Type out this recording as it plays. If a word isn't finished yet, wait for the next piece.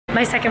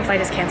My second flight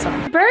is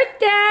canceled.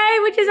 Birthday,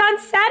 which is on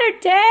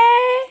Saturday.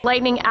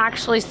 Lightning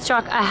actually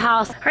struck a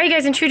house. All right,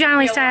 guys, in true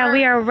Donnelly style,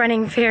 we are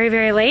running very,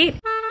 very late.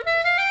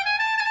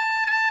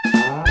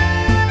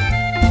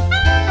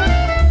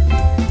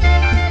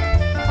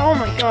 Oh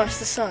my gosh,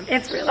 the sun.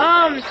 It's really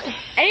bright.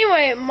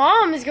 Anyway,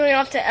 Mom is going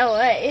off to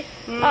LA.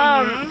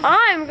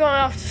 I'm going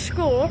off to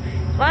school.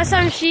 Last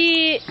time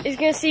she is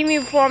gonna see me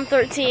before I'm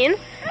 13.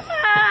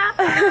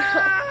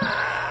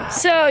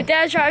 So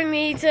Dad's driving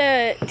me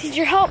to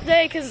Teacher Help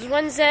Day because it's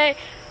Wednesday.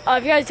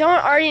 If you guys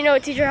don't already know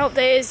what Teacher Help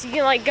Day is, you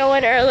can like go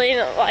in early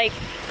and like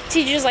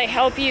teachers like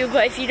help you.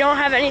 But if you don't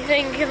have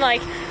anything, you can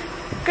like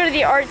go to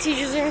the art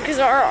teacher's room because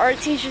our art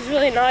teacher's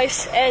really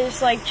nice and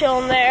just like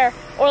chill in there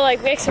or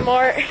like make some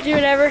art, do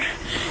whatever.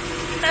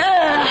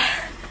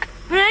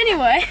 But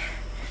anyway,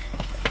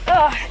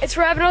 it's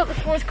wrapping up the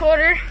fourth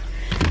quarter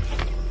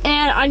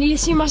and I need to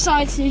see my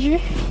science teacher.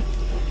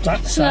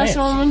 So that's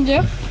what I'm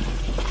gonna do.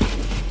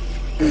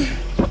 Here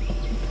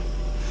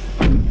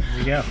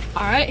we go.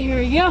 Alright, here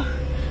we go.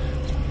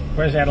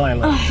 Where's Adeline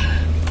live?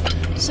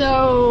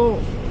 So,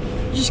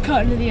 just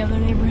cut into the other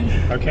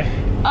neighborhood. Okay.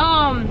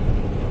 I'm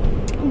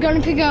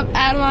gonna pick up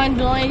Adeline,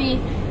 Delaney.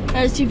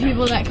 There's two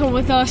people that come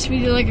with us. We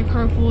do like a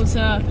carpool. It's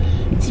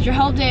Teacher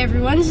Help Day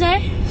every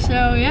Wednesday.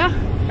 So yeah.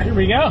 Here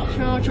we go.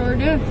 Show what we're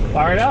doing.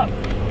 Fire it up.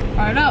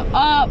 Fire it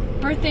up.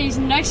 Birthday's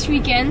next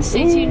weekend.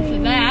 Stay tuned for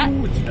that.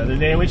 It's another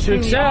day in which to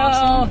excel.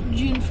 Awesome.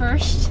 June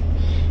 1st.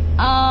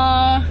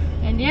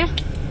 And yeah,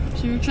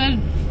 super excited.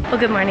 Well,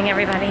 good morning,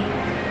 everybody.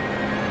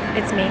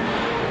 It's me.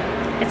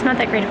 It's not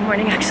that great of a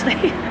morning,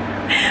 actually.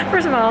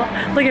 First of all,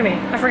 look at me.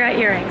 I forgot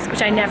earrings,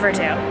 which I never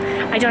do.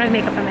 I don't have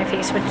makeup on my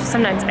face, which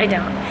sometimes I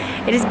don't.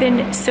 It has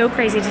been so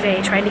crazy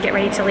today trying to get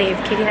ready to leave.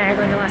 Katie and I are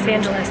going to Los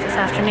Angeles this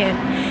afternoon.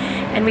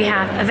 And we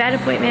have a vet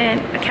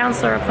appointment, a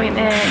counselor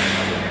appointment,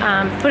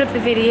 put up the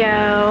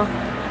video,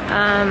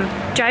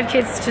 drive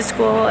kids to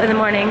school in the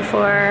morning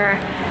for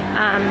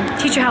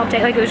Teacher Help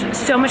Day. Like, there's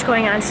so much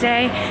going on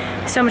today,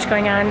 so much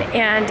going on,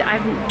 and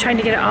I'm trying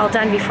to get it all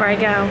done before I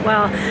go.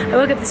 Well, I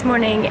woke up this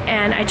morning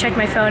and I checked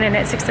my phone, and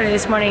at 6:30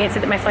 this morning it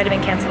said that my flight had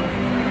been canceled.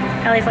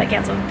 LA flight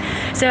canceled.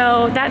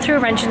 So that threw a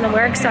wrench in the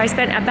works. So I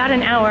spent about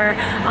an hour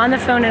on the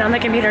phone and on the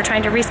computer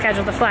trying to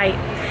reschedule the flight.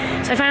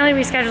 So I finally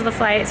rescheduled the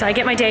flight, so I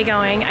get my day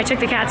going. I took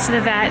the cats to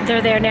the vet. They're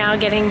there now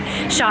getting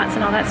shots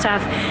and all that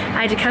stuff.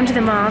 I had to come to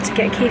the mall to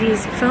get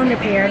Katie's phone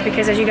repaired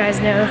because, as you guys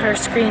know, her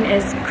screen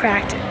is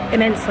cracked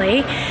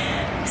immensely.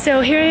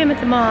 So here I am at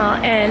the mall,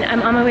 and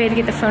I'm on my way to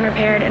get the phone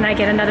repaired, and I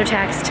get another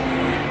text.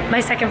 My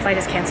second flight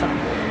is canceled.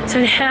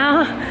 So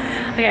now,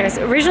 okay, I was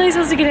originally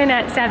supposed to get in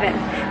at 7.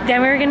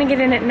 Then we were gonna get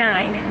in at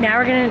 9.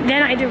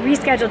 Then I had to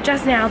reschedule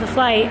just now the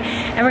flight,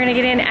 and we're gonna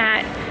get in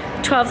at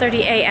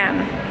 12:30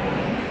 a.m.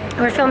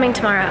 We're filming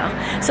tomorrow.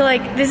 So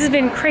like, this has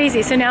been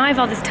crazy. So now I have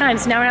all this time.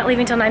 So now we're not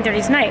leaving until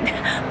 9:30 tonight.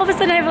 All of a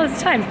sudden I have all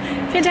this time.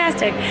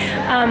 Fantastic.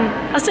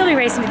 I'll still be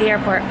racing to the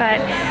airport,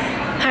 but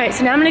all right,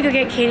 so now I'm gonna go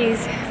get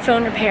Katie's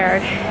phone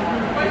repaired.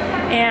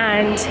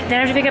 And then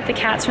I have to pick up the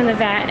cats from the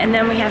vet, and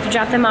then we have to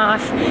drop them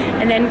off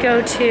and then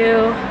go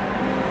to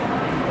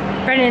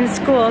Brennan's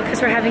school because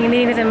we're having a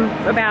meeting with him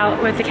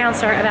with the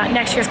counselor about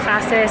next year's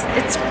classes.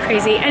 It's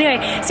crazy.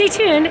 Anyway, stay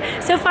tuned.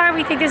 So far,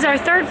 we think this is our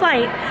third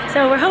flight,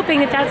 so we're hoping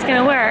that that's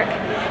gonna work.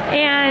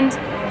 And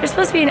there's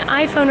supposed to be an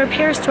iPhone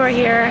repair store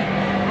here.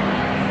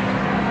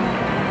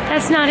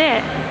 That's not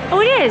it. Oh,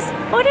 it is.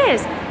 Oh, it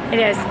is. It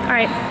is. All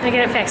right, I'm gonna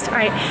get it fixed. All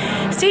right,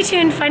 stay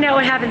tuned, find out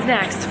what happens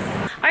next.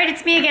 All right,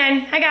 it's me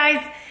again. Hi,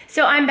 guys.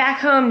 So I'm back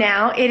home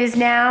now. It is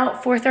now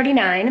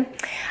 4:39.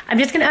 I'm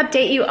just gonna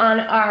update you on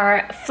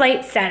our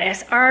flight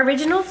status. Our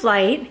original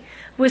flight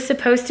was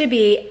supposed to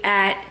be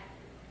at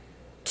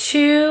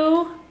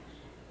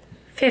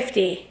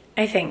 2:50,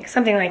 I think,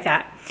 something like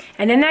that.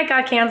 And then that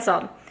got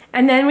canceled.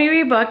 And then we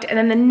rebooked, and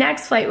then the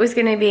next flight was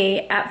gonna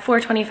be at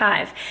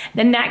 4:25.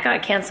 Then that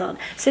got canceled.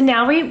 So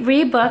now we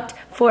rebooked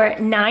for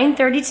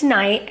 9:30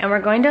 tonight, and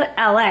we're going to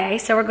LA,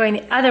 so we're going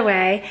the other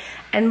way.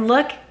 And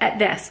look at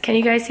this. Can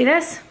you guys see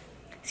this?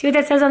 See what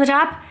that says on the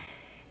top?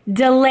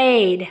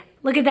 Delayed.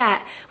 Look at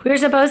that. We were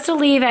supposed to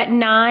leave at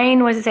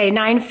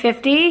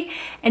 9:50,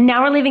 and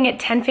now we're leaving at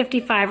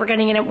 10:55. We're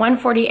getting in at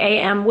 1:40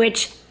 a.m.,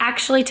 which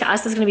actually to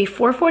us is gonna be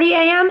 4:40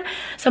 a.m.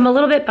 So I'm a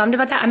little bit bummed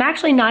about that. I'm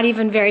actually not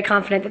even very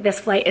confident that this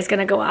flight is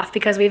gonna go off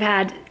because we've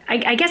had,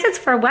 I guess it's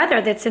for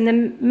weather that's in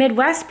the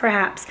Midwest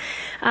perhaps.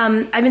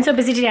 I've been so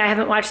busy today I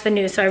haven't watched the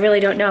news, so I really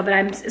don't know, but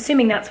I'm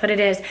assuming that's what it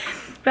is.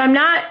 But I'm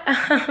not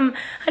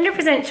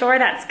 100% sure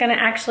that's gonna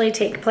actually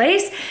take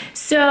place.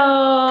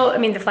 So, I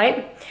mean the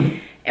flight.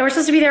 And we're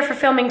supposed to be there for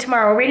filming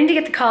tomorrow. We're waiting to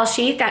get the call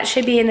sheet. That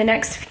should be in the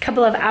next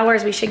couple of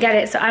hours. We should get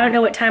it. So I don't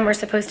know what time we're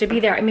supposed to be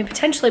there. I mean,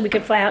 potentially we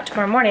could fly out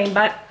tomorrow morning,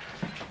 but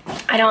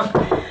I don't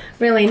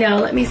really know.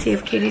 Let me see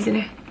if Katie's in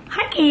here.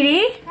 Hi,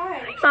 Katie.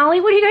 Hi. Hi,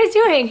 Molly. What are you guys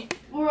doing?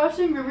 We're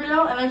watching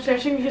Riverdale, and I'm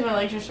stretching because my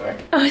legs are sore.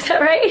 Oh, is that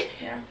right?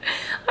 Yeah.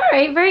 All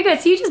right, very good.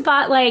 So you just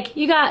bought like,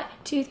 you got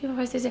 2, 3, 4,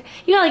 5, 6, 7.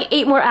 You got like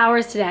 8 more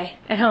hours today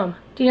at home.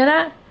 Do you know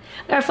that?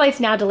 Our flight's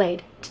now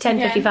delayed to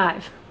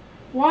 10:55.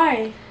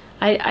 Why?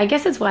 I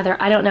guess it's weather.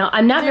 I don't know.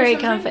 I'm not very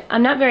confident.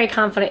 I'm not very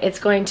confident it's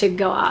going to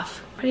go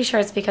off. Pretty sure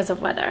it's because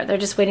of weather. They're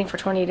just waiting for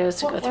tornadoes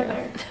to go through.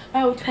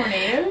 Oh,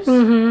 tornadoes?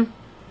 Mm-hmm.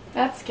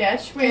 That's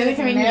sketch. Wait, are they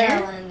coming here?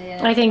 Yeah.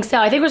 I think so.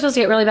 I think we're supposed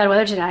to get really bad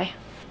weather today.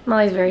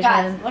 Molly's very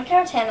tan. Look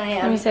how tan I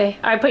am. Let me see.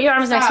 All right, put your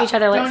arms next to each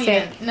other. Let's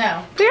see.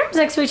 No. Put your arms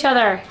next to each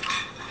other.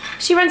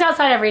 She runs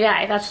outside every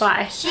day. That's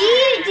why. She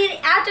did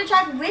after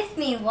track with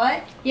me.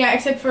 What? Yeah,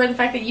 except for the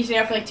fact that you stayed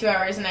out for like 2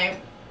 hours and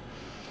I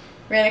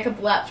ran a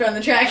couple laps around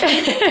the track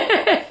and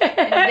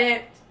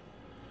dipped.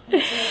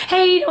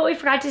 Hey, you know what we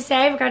forgot to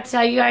say? I forgot to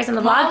tell you guys on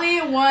the vlog.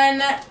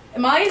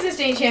 Molly is the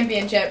state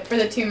championship for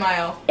the 2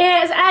 mile.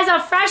 As a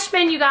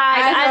freshman, you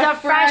guys. As a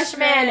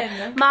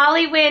freshman.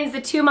 Molly wins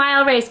the 2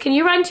 mile race. Can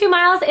you run 2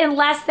 miles in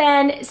less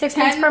than 6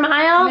 minutes per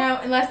mile?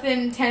 No, in less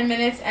than 10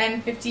 minutes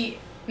and 50.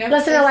 No,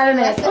 less than 11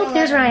 minutes. Oh,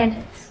 there's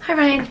Ryan. Hi,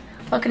 Ryan.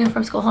 Welcome in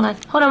from school. Hold on.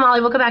 Hold on,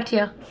 Molly. We'll go back to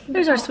you.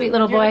 There's our sweet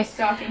little boy.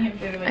 Stalking him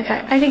through the window.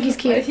 Okay, I think he's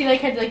cute. What if he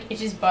like had to like itch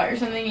his butt or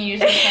something and you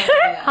just like, can't do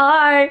that?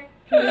 Hi.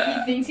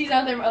 He thinks he's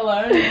out there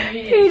alone.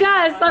 He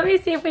does. Let me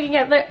see if we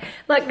can get.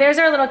 Look, there's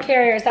our little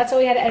carriers. That's what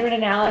we had Edward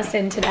and Alice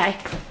in today.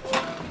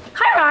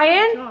 Hi,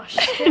 Ryan. Gosh.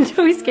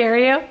 Do we scare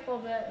you? A little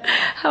bit.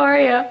 How are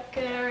you?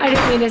 Good. I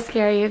didn't mean to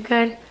scare you.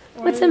 Good.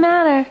 What's the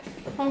matter?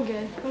 I'm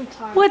good. I'm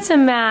tired. What's the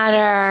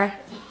matter?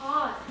 It's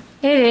hot.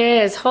 It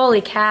is.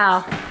 Holy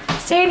cow.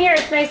 Stay in here.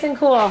 It's nice and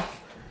cool.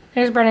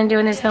 There's Brennan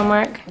doing his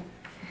homework.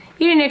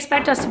 You didn't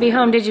expect us to be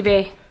home, did you,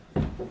 B?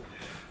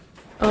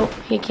 Oh,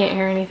 he can't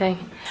hear anything.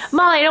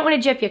 Molly, I don't want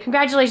to jip you.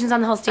 Congratulations on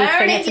the whole state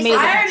thing. It's amazing.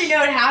 I already know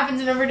what happens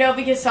in Overdale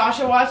because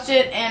Sasha watched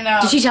it and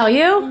did she tell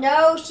you?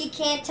 No, she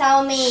can't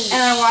tell me.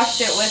 And I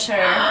watched it with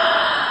her.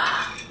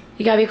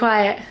 You gotta be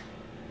quiet.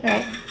 All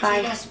right, bye.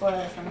 She's gonna spoil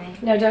it for me.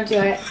 No, don't do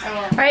it. I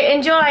won't. All right,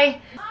 enjoy.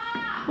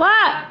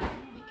 What?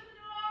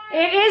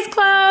 It is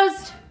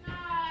closed.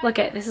 Look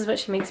at this is what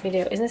she makes me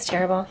do. Isn't this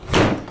terrible?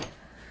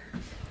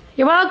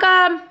 You're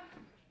welcome.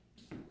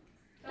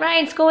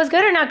 Ryan, school was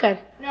good or not good?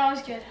 No, it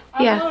was good.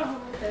 Yeah.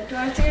 Do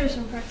I have to go to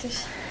swim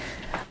practice?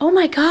 Oh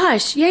my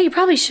gosh. Yeah, you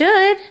probably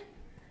should.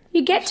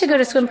 You get to go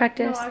to swim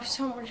practice. No, I have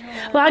so much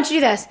homework. Why don't you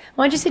do this?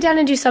 Why don't you sit down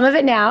and do some of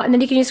it now, and then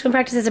you can use swim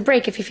practice as a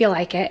break if you feel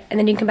like it, and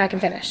then you can come back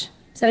and finish.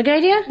 Is that a good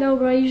idea? No,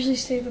 but I usually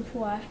stay at the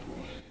pool after.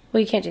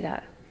 Well, you can't do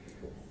that.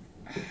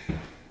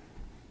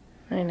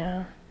 I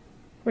know.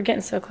 We're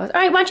getting so close.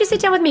 All right, why don't you sit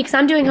down with me, because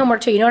I'm doing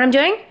homework too. You know what I'm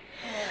doing?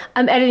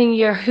 I'm editing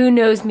your Who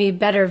Knows Me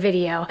Better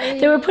video that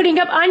we're putting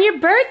up on your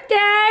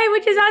birthday,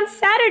 which is on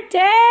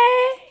Saturday.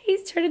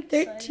 He's turning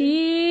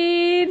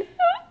 13.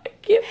 I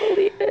can't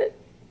believe it.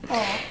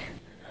 Oh.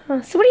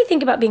 So what do you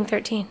think about being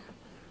 13?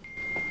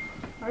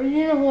 Are you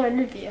doing a whole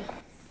interview?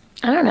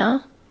 I don't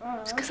know.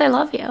 Just because I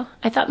love you.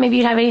 I thought maybe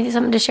you'd have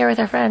something to share with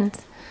our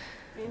friends.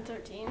 Being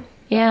 13?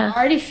 Yeah. I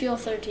already feel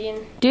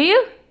 13. Do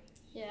you?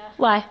 Yeah.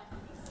 Why?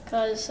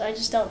 Because I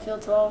just don't feel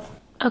 12.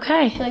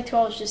 Okay. I feel like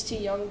 12 is just too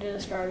young to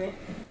describe me.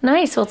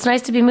 Nice. Well, it's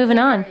nice to be moving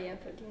on. I am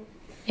 13.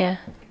 Yeah.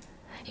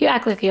 You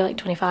act like you're like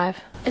 25.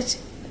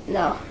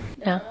 No.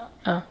 No?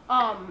 Oh.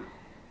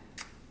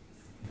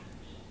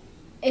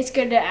 It's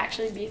good to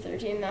actually be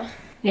 13 though.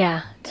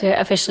 Yeah, to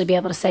officially be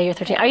able to say you're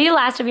 13. Are you the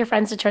last of your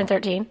friends to turn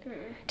 13?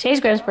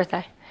 Today's Graham's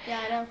birthday.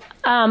 Yeah,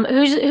 I know.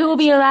 Who will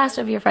be your last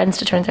of your friends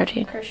to turn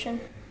 13? Christian.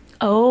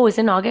 Oh, is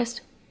it in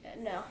August?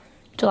 No.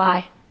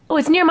 July. Oh,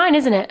 it's near mine,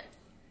 isn't it?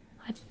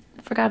 I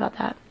forgot about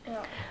that. Yeah.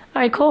 All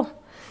right, cool.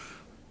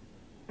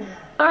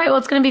 All right, well,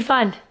 it's going to be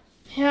fun.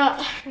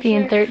 Yeah.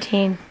 Being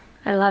 13.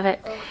 I love it.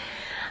 All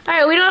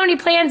right, we don't have any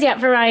plans yet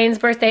for Ryan's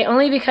birthday,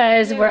 only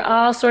because we're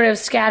all sort of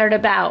scattered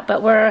about,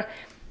 but we're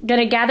going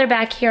to gather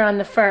back here on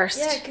the 1st.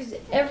 Yeah, because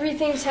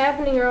everything's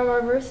happening around my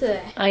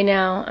birthday. I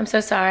know. I'm so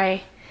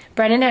sorry.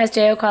 Brennan has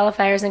JO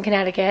qualifiers in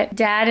Connecticut.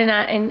 Dad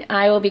and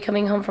I will be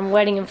coming home from a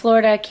wedding in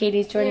Florida.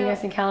 Katie's joining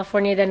us in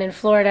California, then in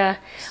Florida.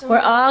 We're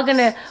all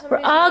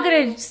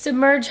gonna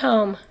submerge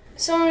home.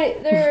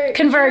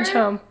 Converge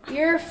home.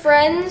 Your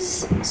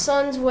friend's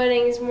son's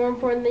wedding is more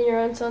important than your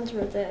own son's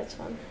birthday. That's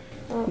fun.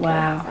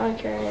 Wow. I don't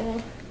care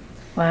anything.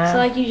 Wow. So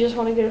like you just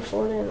want to go to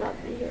Florida and not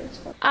be here. It's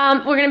fun.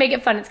 We're gonna make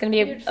it fun. It's gonna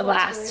be a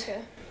blast.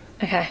 Okay.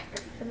 Okay.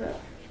 I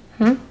bet.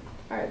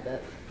 Alright,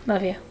 bet.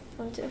 Love you.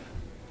 Love too.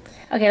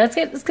 Okay, let's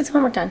get some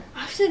homework done.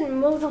 I didn't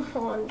mow the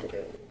lawn,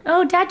 dude.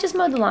 Oh, Dad just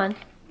mowed the lawn.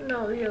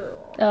 No, the other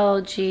lawn.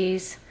 Oh,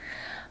 jeez.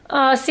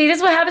 See, this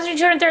is what happens when you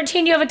turn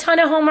 13. You have a ton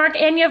of homework,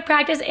 and you have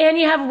practice, and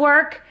you have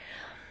work.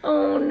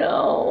 Oh,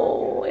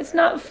 no. It's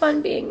not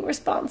fun being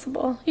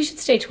responsible. You should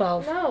stay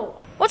 12. No.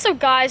 What's up,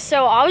 guys?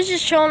 So, I was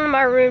just chilling in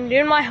my room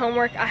doing my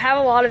homework. I have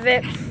a lot of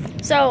it.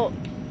 So,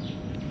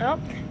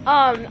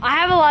 I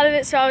have a lot of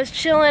it, so I was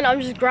chilling.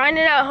 I'm just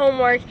grinding out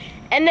homework,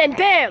 and then,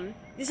 bam!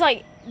 It's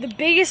like the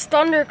biggest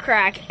thunder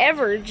crack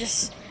ever.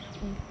 Just,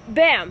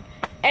 bam.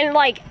 And,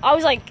 like, I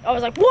was like,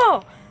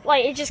 whoa!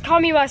 Like, it just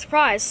caught me by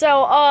surprise.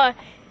 So,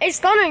 it's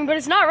thundering, but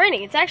it's not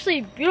raining. It's actually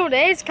a beautiful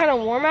day. It's kind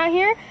of warm out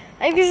here.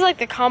 I think this is like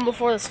the calm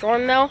before the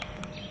storm, though.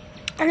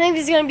 I think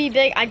this is going to be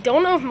big. I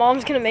don't know if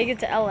Mom's going to make it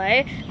to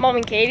LA, Mom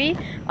and Katie.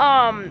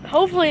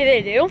 Hopefully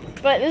they do.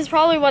 But this is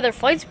probably why their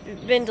flight's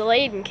been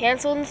delayed and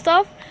canceled and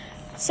stuff.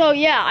 So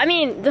yeah, I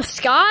mean the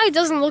sky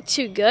doesn't look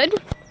too good,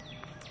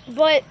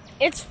 but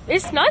it's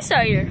nice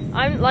out here.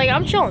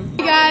 I'm chilling.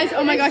 Hey guys,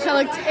 oh my gosh,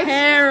 I look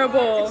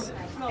terrible.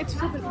 It's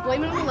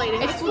blame it on the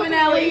lighting. It's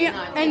Donnelly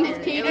and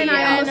Kate and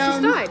I almost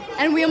just died.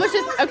 And we almost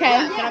just okay.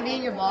 Can I be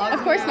in your vlog?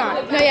 Of course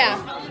not. No, yeah.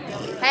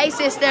 Hey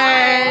sisters.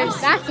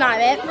 That's not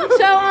it.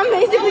 So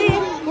basically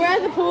we're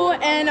at the pool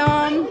and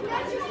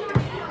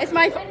it's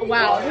my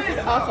wow, this is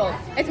awful.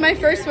 It's my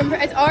first swim.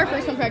 It's our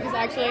first swim practice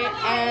actually,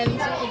 and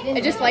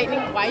it's just lightning.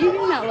 Why are you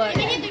doing that look?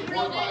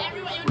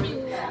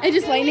 It's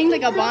just lightning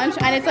like a bunch,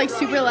 and it's like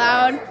super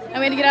loud. And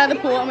we had to get out of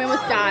the pool, and we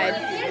almost died.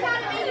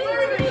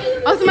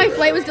 Also, my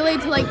flight was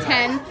delayed to like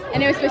 10,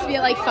 and it was supposed to be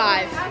at like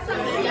 5.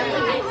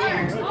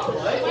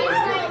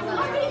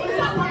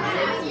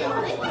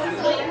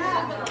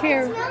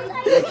 Care.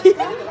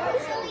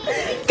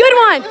 Good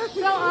one.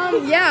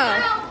 So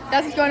yeah,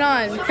 that's what's going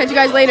on. Catch you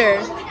guys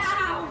later.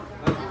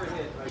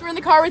 We're in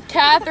the car with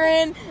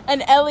Catherine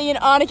and Ellie and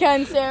Annika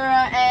and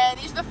Sarah, and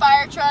these are the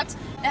fire trucks.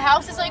 The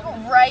house is like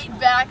right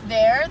back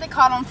there. They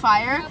caught on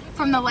fire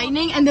from the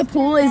lightning, and the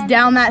pool is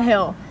down that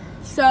hill.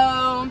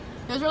 So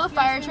those are the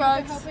fire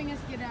trucks. Helping us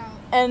get out.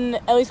 And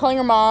Ellie's calling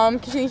her mom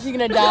because she thinks she's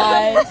gonna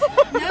die.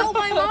 No,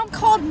 my mom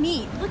called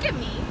me. Look at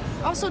me.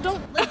 Also,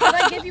 don't did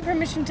I give you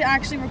permission to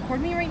actually record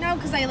me right now?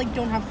 Because I like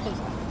don't have clothes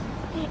on.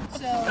 So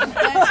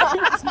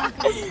that's not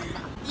good.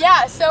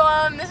 Yeah, so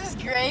this is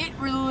great.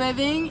 We're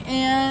living,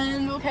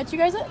 and we'll catch you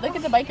guys. Look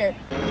at the biker.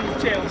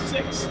 Channel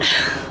 6. All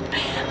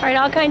right,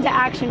 all kinds of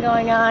action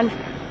going on.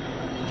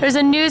 There's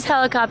a news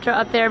helicopter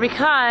up there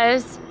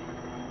because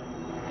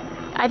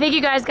I think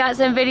you guys got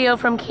some video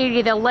from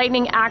Katie. The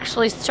lightning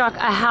actually struck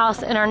a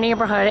house in our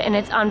neighborhood and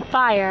it's on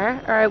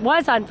fire, or it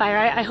was on fire.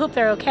 I hope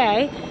they're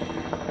okay.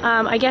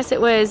 I guess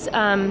it was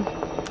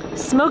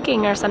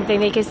smoking or something.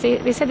 They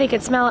said they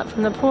could smell it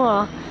from the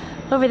pool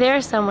over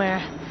there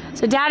somewhere.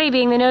 So Daddy,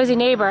 being the nosy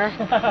neighbor,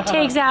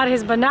 takes out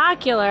his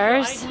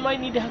binoculars. I might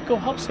need to go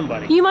help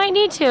somebody. You might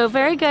need to.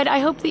 Very good. I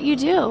hope that you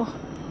do. All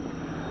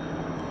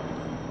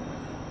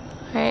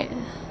right.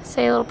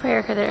 Say a little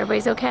prayer that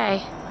everybody's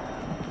okay.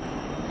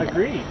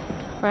 Agreed.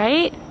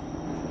 Right?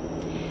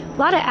 A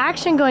lot of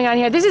action going on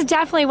here. This is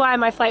definitely why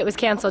my flight was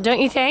canceled,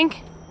 don't you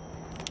think?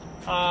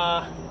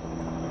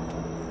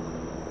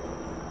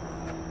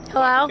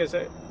 Hello?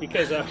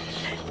 Because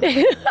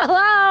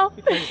Hello?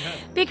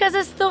 Because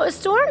of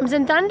storms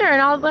and thunder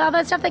and all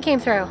that stuff that came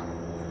through.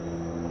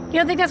 You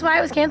don't think that's why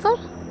it was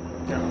canceled?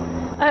 No.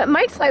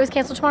 Mike's flight was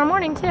canceled tomorrow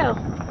morning too.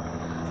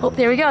 Oh,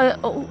 there we go.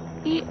 Oh,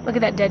 look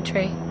at that dead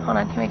tree. Hold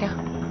on, here we go.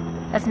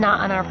 That's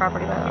not on our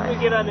property, by the way. Can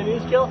we get on the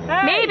news kill?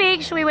 Hey!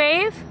 Maybe. Should we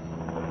wave?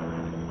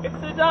 It's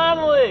the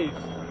Donnellys.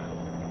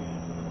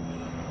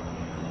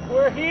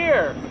 We're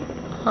here.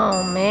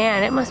 Oh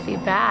man, it must be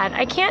bad.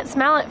 I can't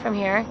smell it from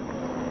here.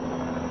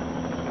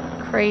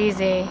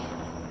 Crazy.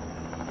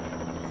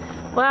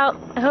 Well,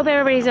 I hope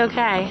everybody's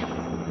okay.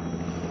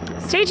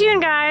 Stay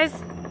tuned, guys.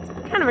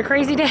 It's kind of a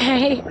crazy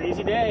day.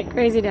 Crazy day.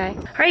 Crazy day.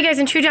 All right, guys,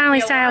 in true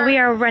Donnelly style, we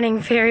are running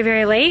very,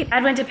 very late.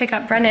 I went to pick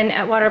up Brennan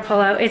at water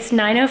polo. It's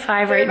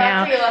 9:05 right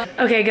now.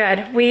 Okay,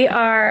 good. We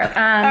are,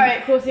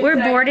 right, cool.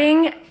 we're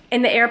boarding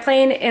in the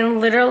airplane in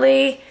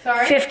literally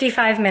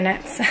 55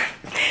 minutes.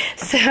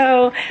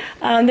 So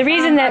the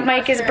reason that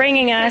Mike is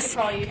bringing us,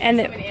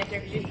 and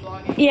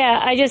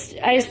I just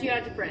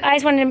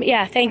wanted to,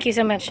 yeah, thank you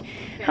so much.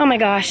 Oh my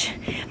gosh,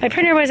 my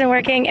printer wasn't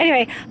working.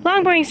 Anyway,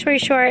 long boring story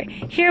short,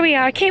 here we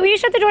are. Kate, will you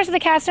shut the doors so the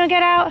cats don't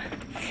get out?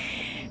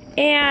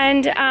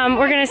 And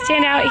we're gonna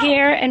stand out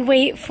here and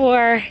wait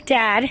for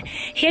Dad.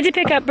 He had to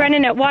pick up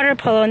Brennan at water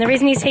polo, and the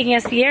reason he's taking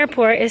us to the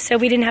airport is so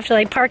we didn't have to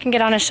like park and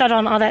get on a shuttle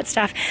and all that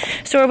stuff.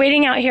 So we're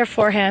waiting out here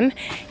for him,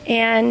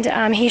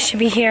 and he should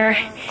be here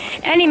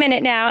any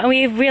minute now, and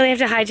we really have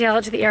to hightail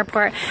it to the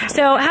airport.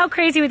 So how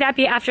crazy would that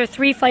be after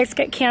 3 flights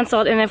get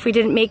canceled, and if we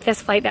didn't make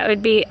this flight, that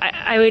would be,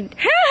 I would,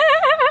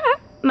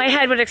 my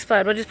head would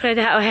explode, we'll just put it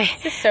that way.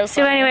 So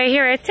anyway,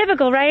 here, it's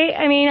typical, right?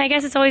 I mean, I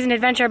guess it's always an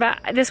adventure, but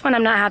this one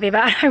I'm not happy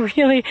about. I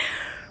really,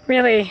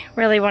 really,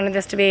 really wanted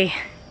this to be,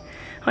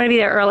 I want to be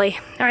there early.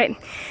 All right,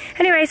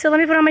 anyway, so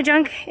let me put all my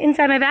junk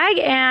inside my bag,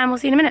 and we'll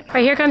see you in a minute. All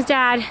right, here comes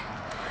Dad,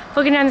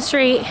 looking down the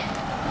street.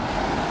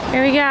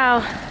 Here we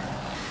go.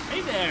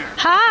 Hey there.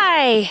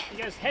 Hi. You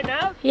guys heading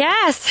out?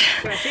 Yes.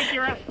 Can I take you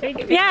around?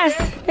 Yes,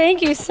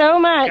 thank you so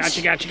much.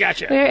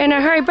 Gotcha. We're in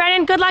a hurry.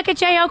 Brennan, good luck at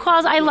JO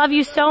calls. I love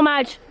you so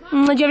much.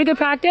 Did you have a good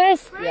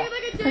practice? Yeah.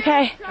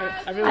 Okay.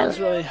 Everyone's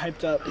really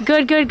hyped up.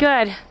 Good. All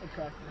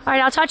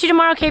right, I'll talk to you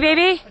tomorrow, okay,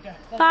 baby? Okay.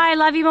 Bye,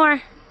 love you more. All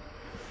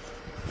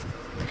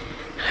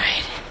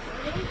right.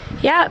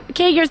 Yeah,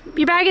 Kate, your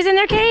bag is in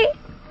there, Kate?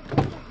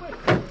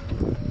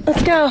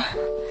 Let's go.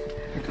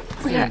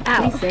 We are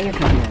out.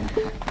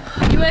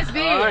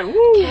 USB. All right,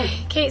 woo.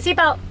 Okay, Kate,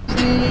 seatbelt.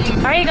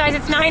 All right, you guys,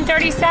 it's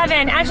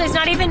 9:37. Actually, it's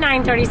not even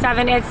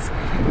 9:37. It's,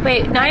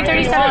 wait,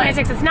 9:37,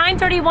 9:06. It's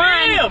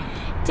 9:31. Damn.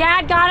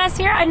 Dad got us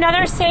here.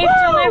 Another safe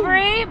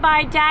delivery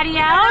by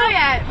Dadio. Oh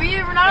yeah,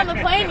 we're not on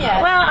the plane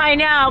yet. Well, I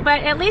know,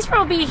 but at least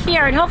we'll be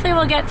here, and hopefully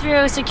we'll get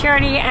through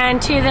security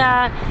and to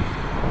the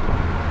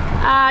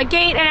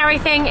gate and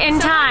everything in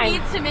time.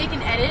 Someone needs to make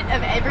an edit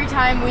of every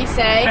time we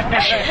say,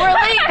 we're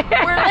late,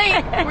 we're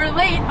late, we're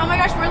late. Oh my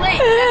gosh, we're late.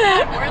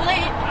 We're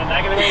late. I'm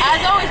not gonna make it.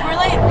 As always, we're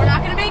late. We're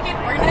not gonna make it.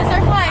 We're gonna miss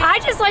our flight. I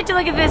just like to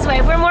look at it this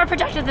way. We're more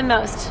productive than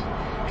most.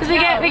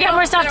 Because we get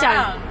more stuff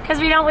done. Because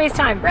we don't waste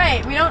time.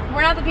 Right.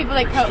 We're not the people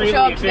that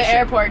show up to the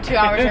airport 2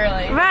 hours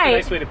early. Right.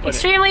 Nice way to put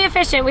Extremely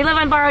efficient. We live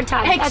on borrowed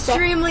time.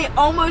 Extremely,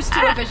 almost too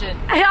efficient.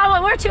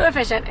 Well, we're too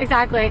efficient.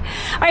 Exactly.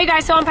 All right,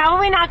 guys. So I'm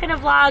probably not going to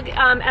vlog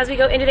as we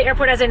go into the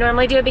airport as I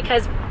normally do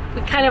because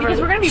we kind of are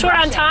short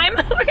on time.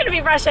 We're going to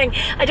be rushing.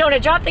 I don't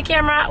want to drop the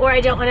camera or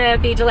I don't want to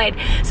be delayed.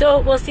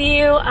 So we'll see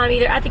you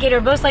either at the gate or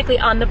most likely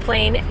on the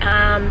plane.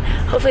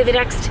 Hopefully the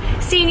next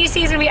scene you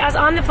see is going to be us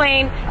on the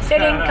plane,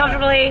 sitting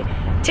comfortably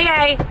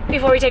today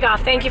before we take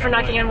off. Thank you for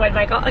knocking on wood,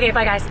 Michael. Okay,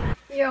 bye guys.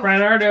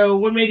 Bernardo,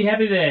 what made you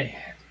happy today?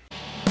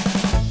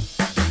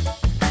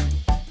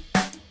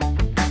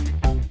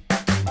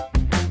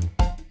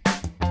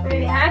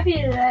 Very happy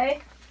today.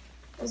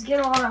 I was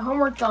getting a lot of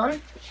homework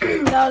done.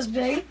 That was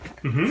big.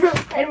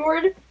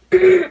 Edward,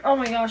 oh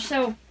my gosh,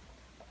 so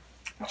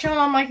chilling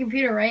on my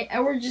computer, right?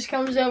 Edward just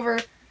comes over,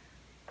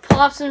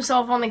 plops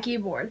himself on the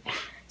keyboard.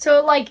 So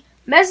it like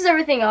messes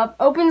everything up,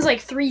 opens like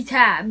 3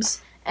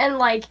 tabs, and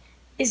like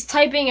is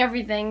typing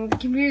everything. The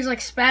computer's like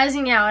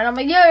spazzing out, and I'm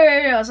like,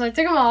 yo. So I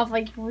took him off,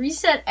 like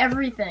reset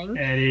everything.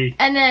 Eddie.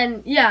 And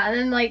then,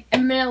 like a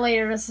minute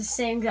later, it's the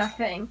same exact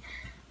thing.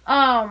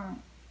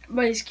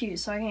 But he's cute,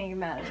 so I can't get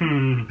mad at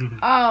him.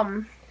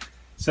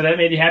 So that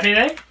made you happy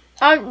today?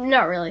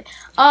 Not really.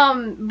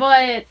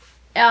 But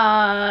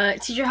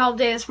teacher help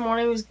day this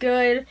morning was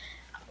good.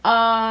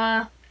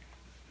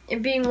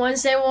 It being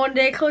Wednesday, one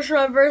day closer to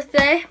my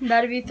birthday, I'm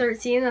about to be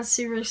 13. That's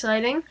super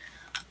exciting.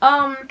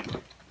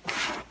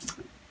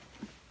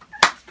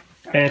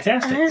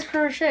 Fantastic. That's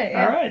pretty much it.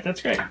 Yeah. All right,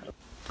 that's great.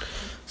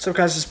 What's up,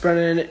 guys? It's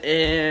Brennan,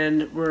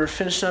 and we're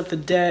finishing up the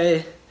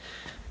day.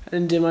 I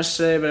didn't do much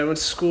today, but I went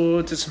to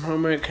school, did some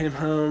homework, came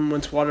home,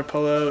 went to water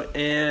polo,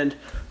 and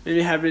made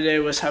me happy today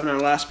was having our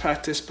last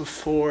practice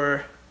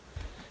before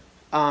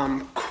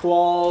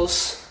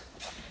quals,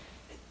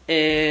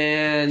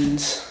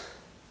 and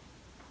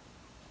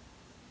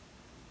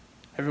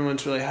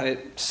everyone's really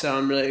hyped, so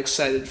I'm really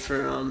excited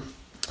for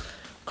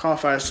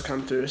qualifiers to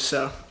come through.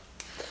 So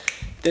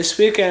this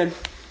weekend,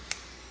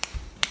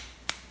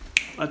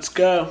 let's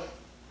go.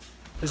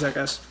 Is that,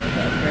 guys? All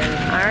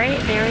right,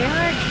 there we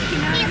are.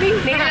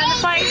 Made it on the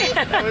flight.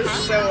 That was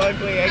so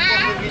ugly. I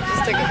can't believe you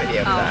just took a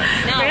video of that.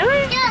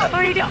 Really? What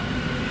are you doing?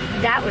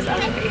 That was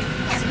ugly.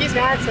 Excuse me.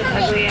 That's what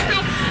ugly is.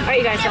 All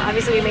right, you guys. So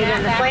obviously we made it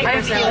on the flight.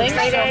 We're so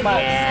excited.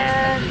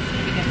 Yeah.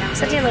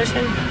 Suntan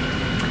lotion.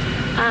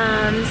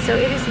 So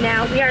it is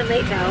now. We are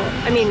late though.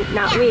 I mean,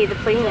 not we. The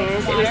plane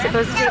is. It was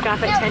supposed to take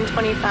off at 10:25.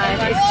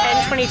 It's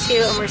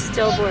 10:22 and we're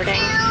still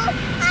boarding.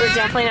 So we're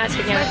definitely not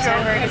taking off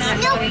at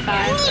 10:25.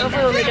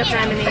 Hopefully we'll make up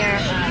time in the air.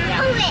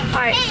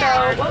 All right. So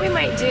what we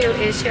might do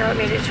is share what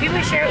made it. Should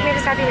we share what made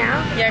us happy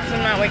now? Yeah, because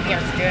I'm not waking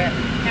up to do it.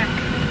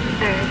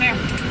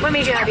 What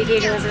made you happy,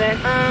 Kate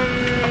Elizabeth?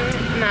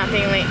 Not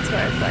being late to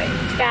our flight.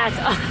 That's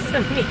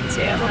awesome. Me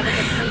too.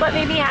 What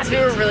made me happy?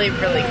 We were really,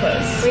 really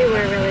close. We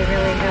were really,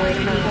 really, really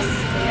close.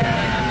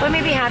 What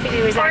made me happy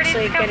was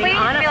actually getting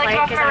on a flight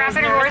because I was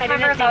nervous. I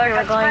didn't think we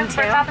were going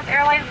to.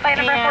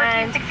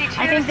 And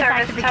I think the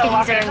fact that the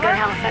kiddies are in good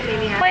health, that made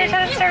me happy. Flight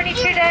attendants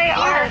 32 today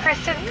are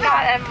Kristen,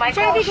 Scott, and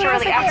Michael.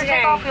 Shortly after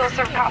takeoff, we will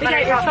serve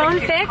complimentary your phone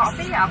fixed.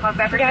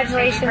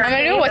 Congratulations. I'm going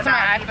to do what's on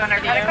my iPhone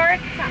credit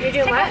card. You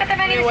do Take a look what? at the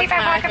menu to see if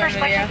I have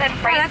selections and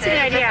prices. That's a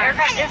good idea.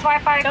 Aircraft is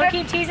Wi-Fi Don't equipped.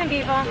 keep teasing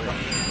people.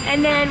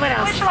 And then what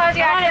else? Which allows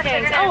you A lot of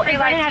access things. to Oh, and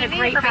free live Brennan had a TV,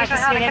 great information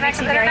practice on how to today. That makes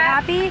connect me with very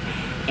internet. happy.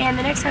 And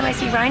the next time I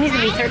see Ryan, he's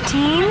going to be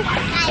 13.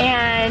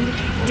 And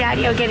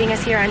Dadio getting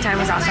us here on time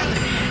was awesome.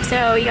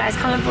 So you guys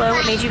comment below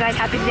what made you guys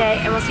happy today.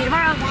 And we'll see you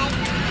tomorrow.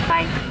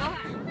 Bye.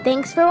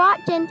 Thanks for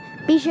watching.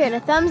 Be sure to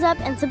thumbs up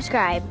and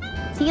subscribe.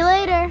 See you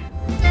later.